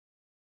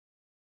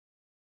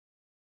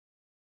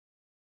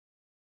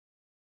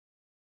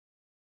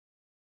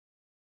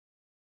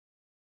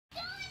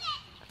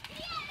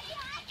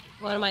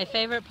One of my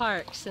favorite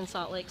parks in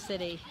Salt Lake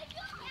City.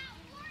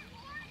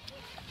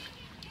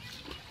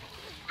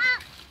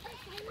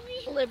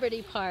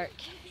 Liberty Park.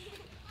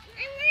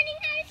 I'm learning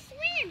how to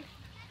swim.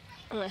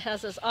 And it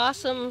has this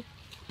awesome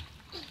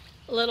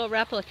little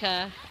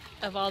replica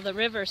of all the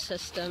river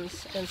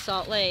systems in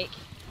Salt Lake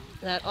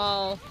that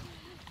all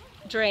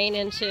drain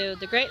into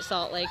the Great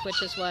Salt Lake,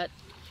 which is what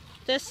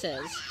this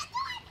is.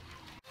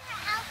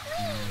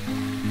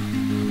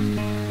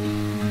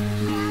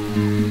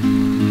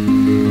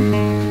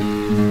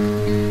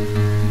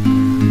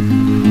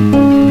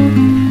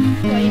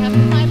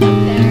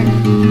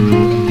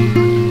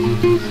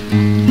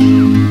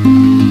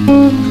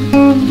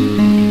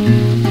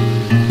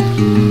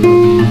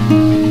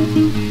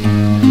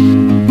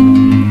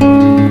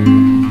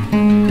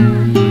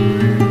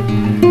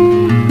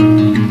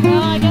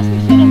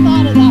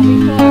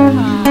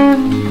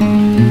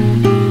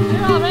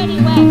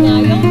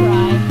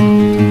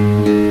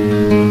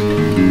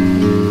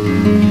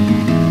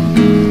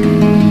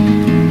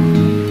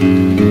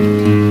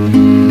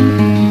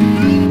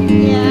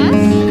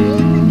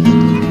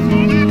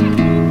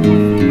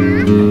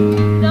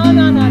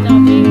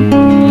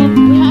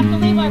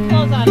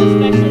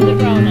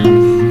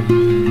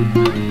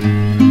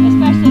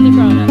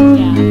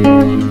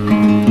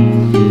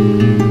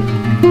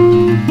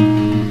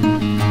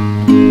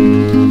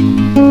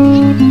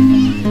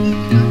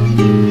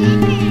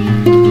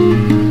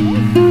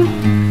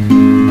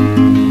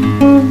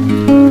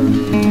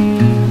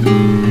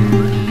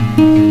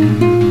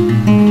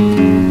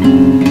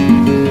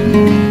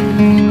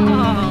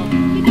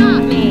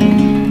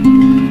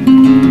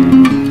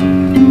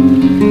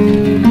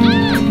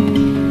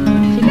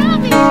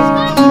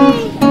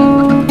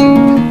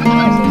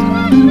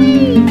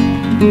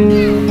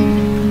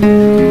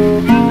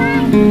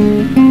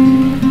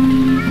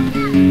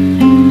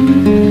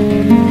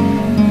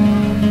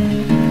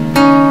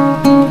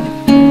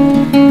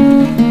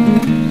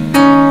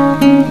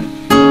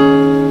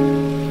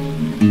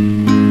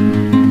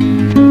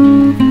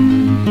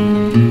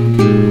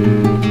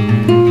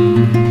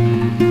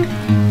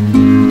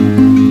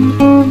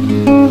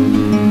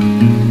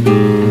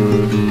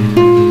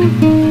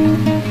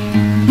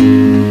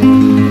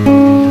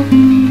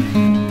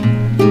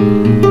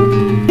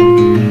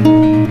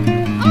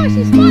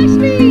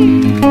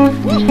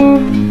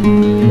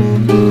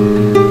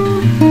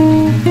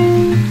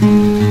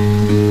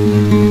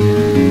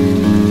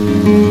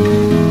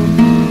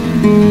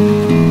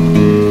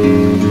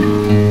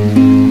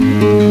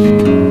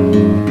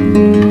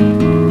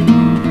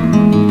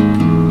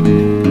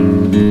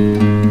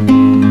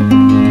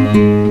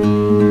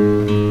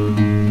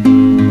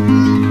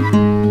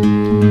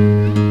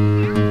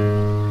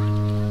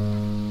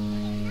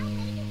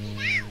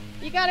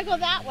 You gotta go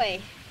that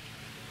way.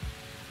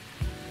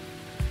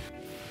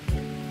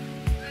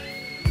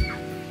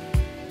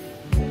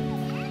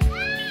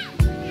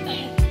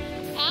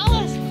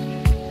 Alice,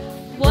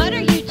 what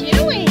are you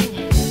doing?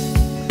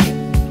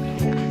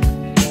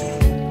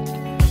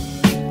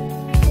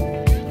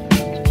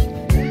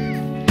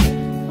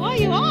 Oh,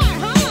 you are,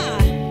 huh?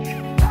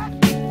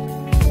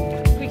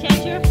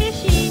 Pretend you're a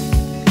fishy.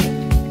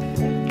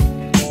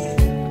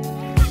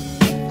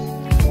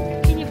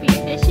 Can you be a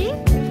fishy?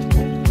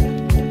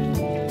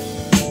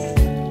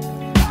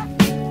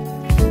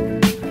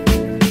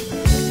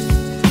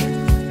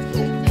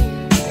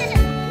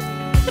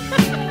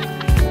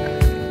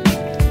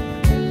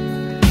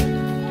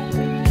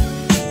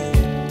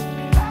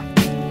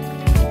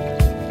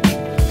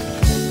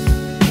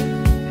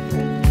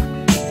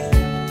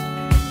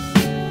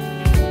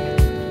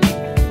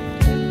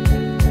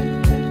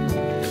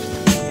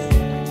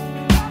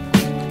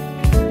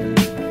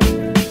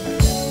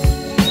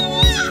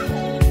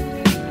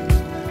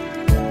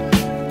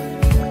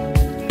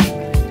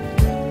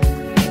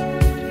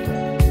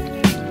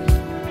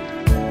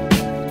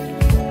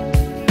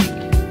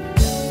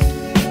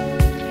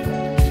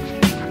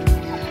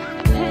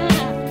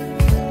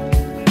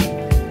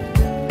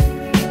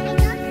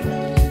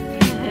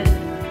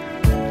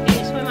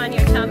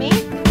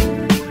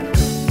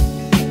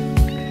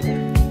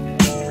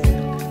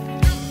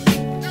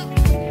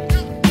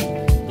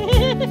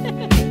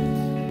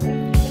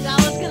 Is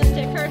Alice going to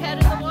stick her head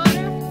in the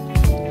water?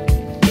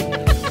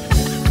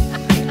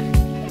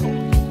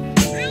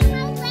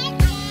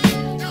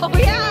 Oh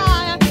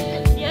yeah!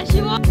 Yes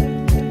you are!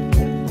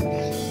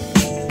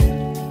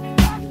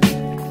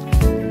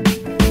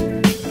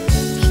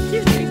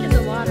 She's drinking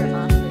the water,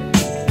 Boston.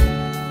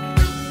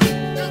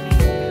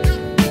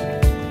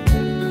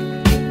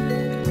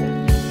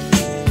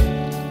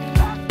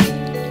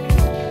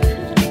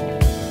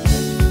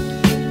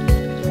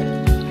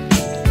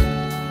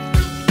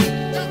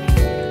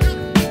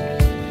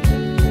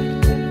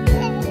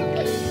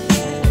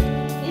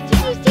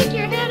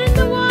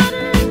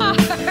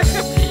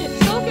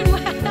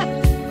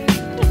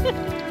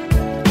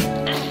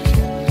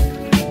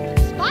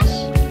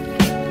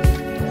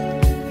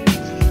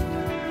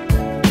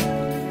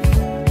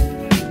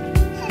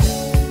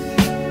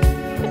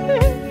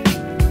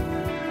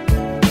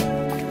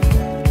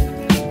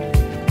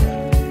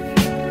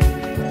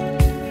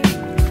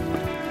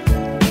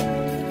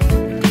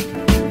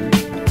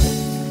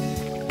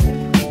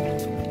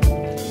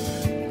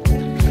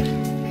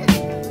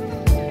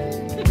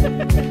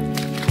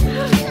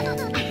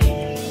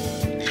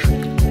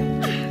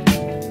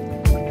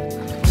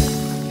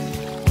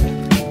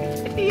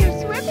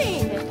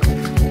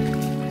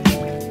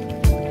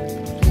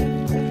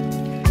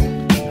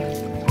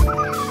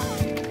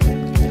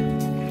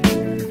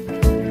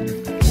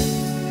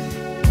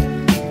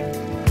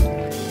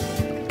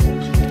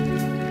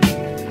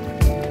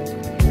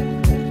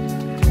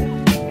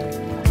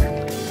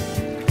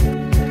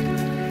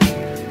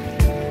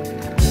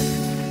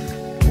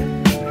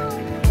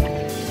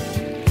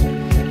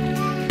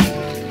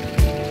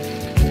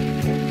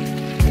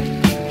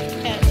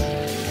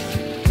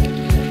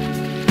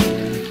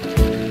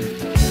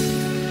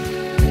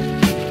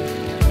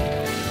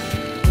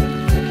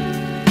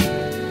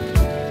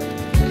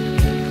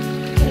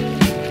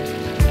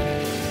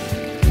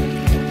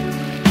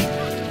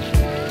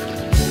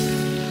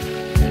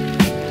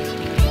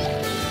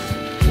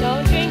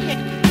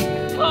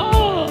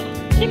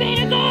 You made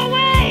it go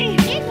away!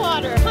 Big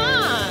water,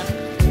 huh?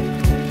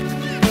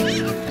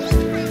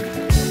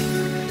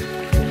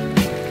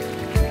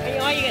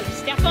 Are you gonna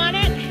step on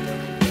it?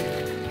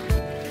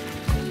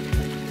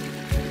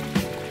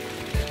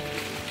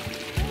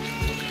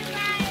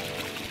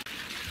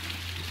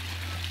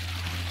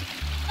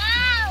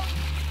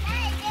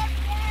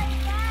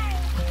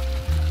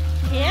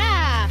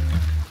 Yeah,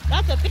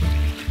 that's a big...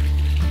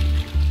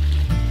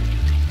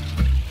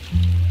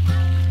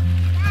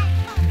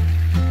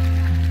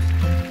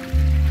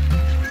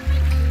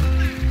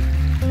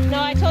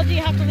 No, I told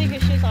you have to leave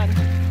your shoes on.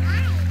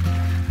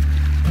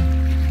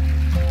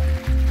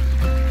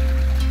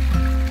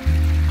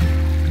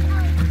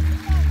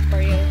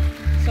 For you,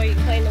 so you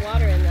can play in the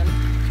water in them.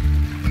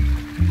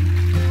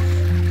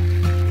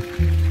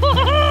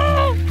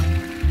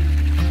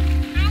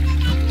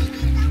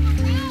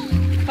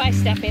 By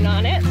stepping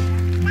on it.